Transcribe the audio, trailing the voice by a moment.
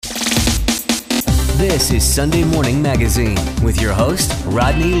This is Sunday Morning Magazine with your host,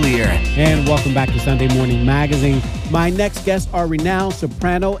 Rodney Lear. And welcome back to Sunday Morning Magazine. My next guests are renowned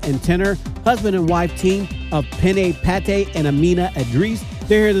soprano and tenor, husband and wife team of Pene, Pati, and Amina, Edris.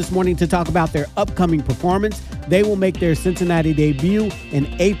 They're here this morning to talk about their upcoming performance. They will make their Cincinnati debut in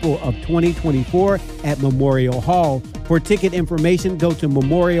April of 2024 at Memorial Hall. For ticket information, go to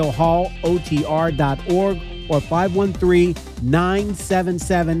memorialhallotr.org or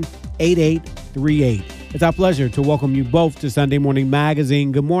 513-977-8838. It's our pleasure to welcome you both to Sunday Morning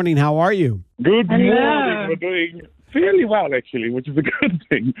Magazine. Good morning. How are you? Good morning. We're doing fairly well, actually, which is a good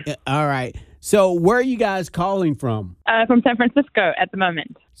thing. All right. So where are you guys calling from? From San Francisco at the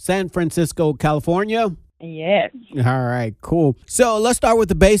moment. San Francisco, California? Yes. All right, cool. So let's start with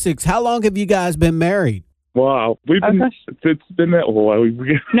the basics. How long have you guys been married? Wow. It's been that while.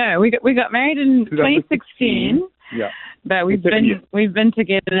 No, we got married in 2016. Yeah. But we've been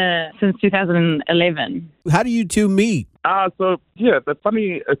together since 2011. How do you two meet?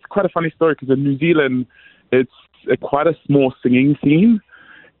 It's quite a funny story because in New Zealand, it's quite a small singing scene,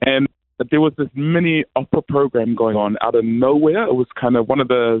 and there was this mini opera program going on out of nowhere. It was kind of one of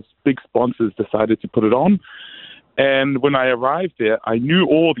the big sponsors decided to put it on. And when I arrived there, I knew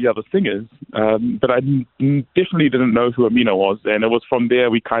all the other singers, but I definitely didn't know who Amina was. And it was from there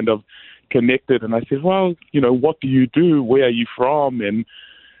we kind of connected. And I said, well, what do you do? Where are you from? And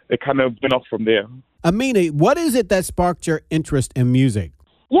it kind of went off from there. Amina, what is it that sparked your interest in music?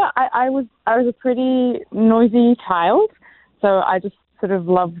 Yeah, I was a pretty noisy child, so I just sort of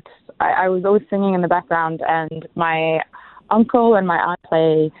loved. I was always singing in the background, and my uncle and my aunt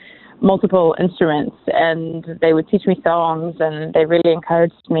play multiple instruments, and they would teach me songs, and they really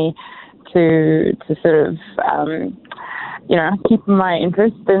encouraged me to sort of keep my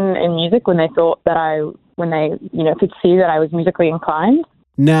interest in music when they thought that when they could see that I was musically inclined.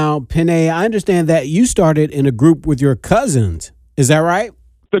 Now, Pene, I understand that you started in a group with your cousins. Is that right?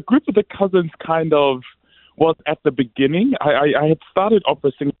 The group of the cousins kind of was at the beginning. I had started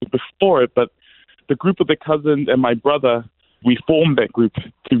opera singing before it, but the group of the cousins and my brother, we formed that group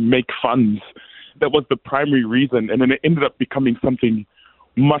to make funds. That was the primary reason, and then it ended up becoming something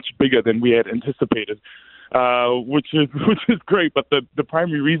much bigger than we had anticipated, which is great. But the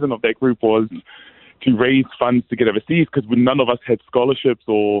primary reason of that group was to raise funds to get overseas because none of us had scholarships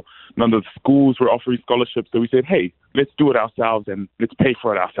or none of the schools were offering scholarships. So we said, hey, let's do it ourselves and let's pay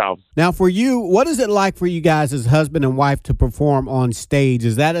for it ourselves. Now, for you, what is it like for you guys as husband and wife to perform on stage?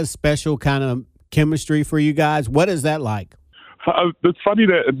 Is that a special kind of chemistry for you guys? What is that like? It's funny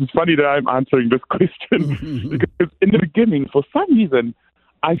that I'm answering this question because in the beginning, for some reason,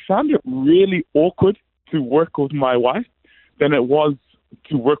 I found it really awkward to work with my wife than it was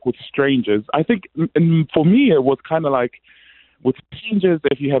to work with strangers. I think for me, it was kind of like with strangers,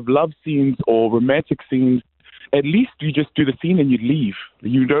 if you have love scenes or romantic scenes, at least you just do the scene and you leave.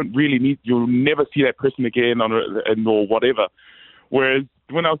 You don't really you'll never see that person again or whatever. Whereas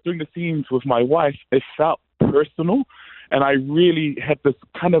when I was doing the scenes with my wife, it felt personal. And I really had this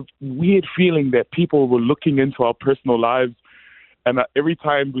kind of weird feeling that people were looking into our personal lives. And every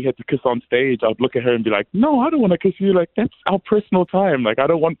time we had to kiss on stage, I would look at her and be like, no, I don't want to kiss you. Like, that's our personal time. Like, I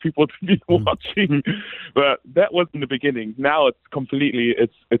don't want people to be watching. But that was in the beginning. Now it's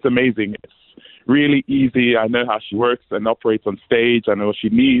it's amazing. It's really easy. I know how she works and operates on stage. I know what she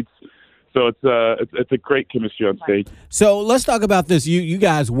needs. So it's a great chemistry on stage. So let's talk about this. You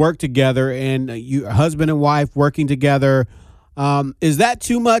guys work together, and you husband and wife working together. Is that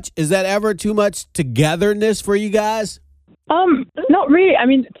too much? Is that ever too much togetherness for you guys? Not really. I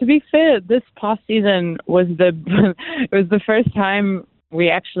mean, to be fair, this past season was the first time we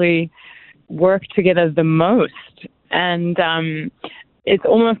actually worked together the most, and it's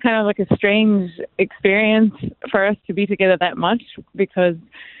almost kind of like a strange experience for us to be together that much because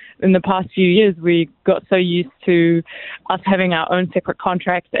in the past few years we got so used to us having our own separate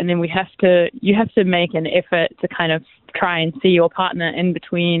contracts, and then you have to make an effort to kind of try and see your partner in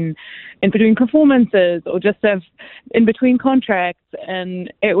between performances or just in between contracts,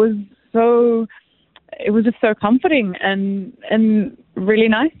 and it was just so comforting and really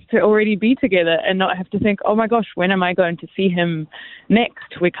nice to already be together and not have to think, oh my gosh, when am I going to see him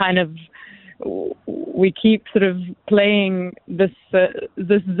next? We keep sort of playing this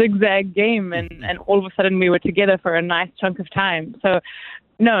zigzag game, and all of a sudden we were together for a nice chunk of time. So,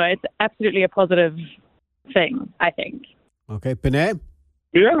 no, it's absolutely a positive thing, I think. Okay, Pene?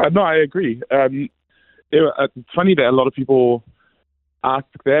 Yeah, no, I agree. It's funny that a lot of people ask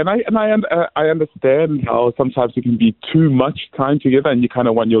that, and I understand how sometimes it can be too much time together, and you kind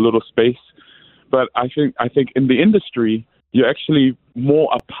of want your little space. But I think in the industry, you're actually more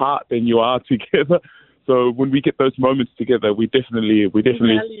apart than you are together. So when we get those moments together, we definitely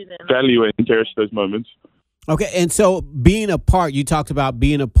value and cherish those moments. Okay, and so being apart, you talked about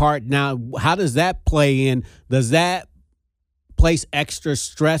being apart. Now, how does that play in? Does that place extra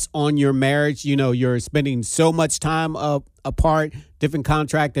stress on your marriage? You know, you're spending so much time apart, different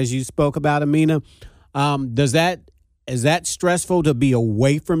contract as you spoke about, Amina. Is that stressful to be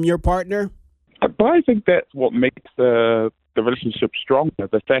away from your partner? But I think that's what makes the relationship stronger,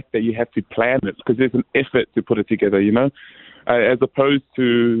 the fact that you have to plan it, because there's an effort to put it together, you know? As opposed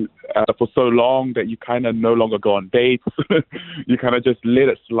to for so long that you kind of no longer go on dates. You kind of just let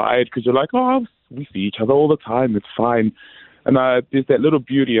it slide because you're like, oh, we see each other all the time. It's fine. And there's that little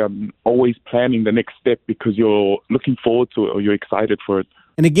beauty. I'm always planning the next step because you're looking forward to it or you're excited for it.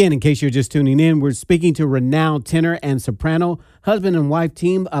 And again, in case you're just tuning in, we're speaking to renowned tenor and soprano, husband and wife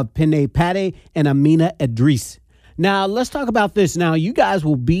team of Pene, Pati, and Amina, Edris. Now, let's talk about this. Now, you guys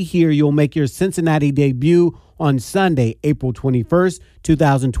will be here. You'll make your Cincinnati debut on Sunday, April 21st,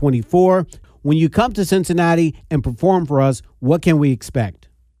 2024. When you come to Cincinnati and perform for us, what can we expect?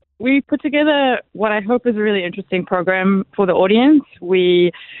 We put together what I hope is a really interesting program for the audience.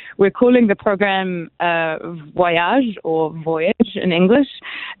 We're calling the program Voyage or Voyage in English,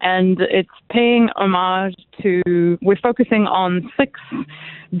 and it's paying homage to, we're focusing on 6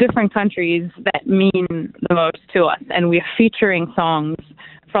 different countries that mean the most to us, and we're featuring songs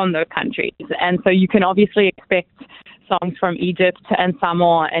from those countries. And so you can obviously expect songs from Egypt and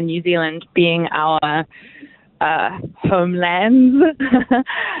Samoa and New Zealand being our homelands,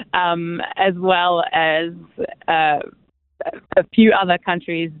 as well as a few other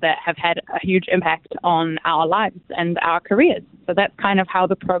countries that have had a huge impact on our lives and our careers. So that's kind of how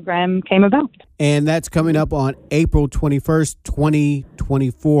the program came about. And that's coming up on April 21st,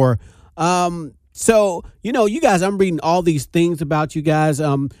 2024. So, you know, you guys, I'm reading all these things about you guys,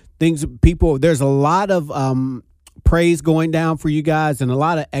 there's a lot of praise going down for you guys and a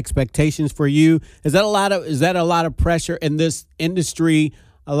lot of expectations for you. Is that a lot of pressure in this industry,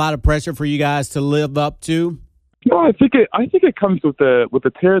 a lot of pressure for you guys to live up to? No, I think it comes with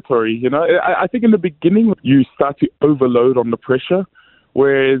the territory. You know, I think in the beginning you start to overload on the pressure,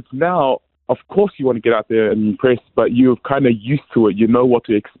 whereas now, of course, you want to get out there and impress, but you're kind of used to it. You know what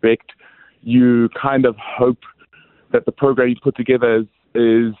to expect. You kind of hope that the program you put together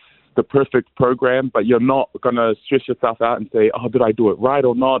is the perfect program, but you're not going to stress yourself out and say, oh, did I do it right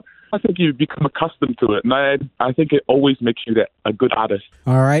or not? I think you become accustomed to it, and I think it always makes you a good artist.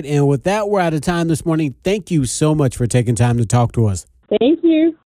 All right, and with that, we're out of time this morning. Thank you so much for taking time to talk to us. Thank you.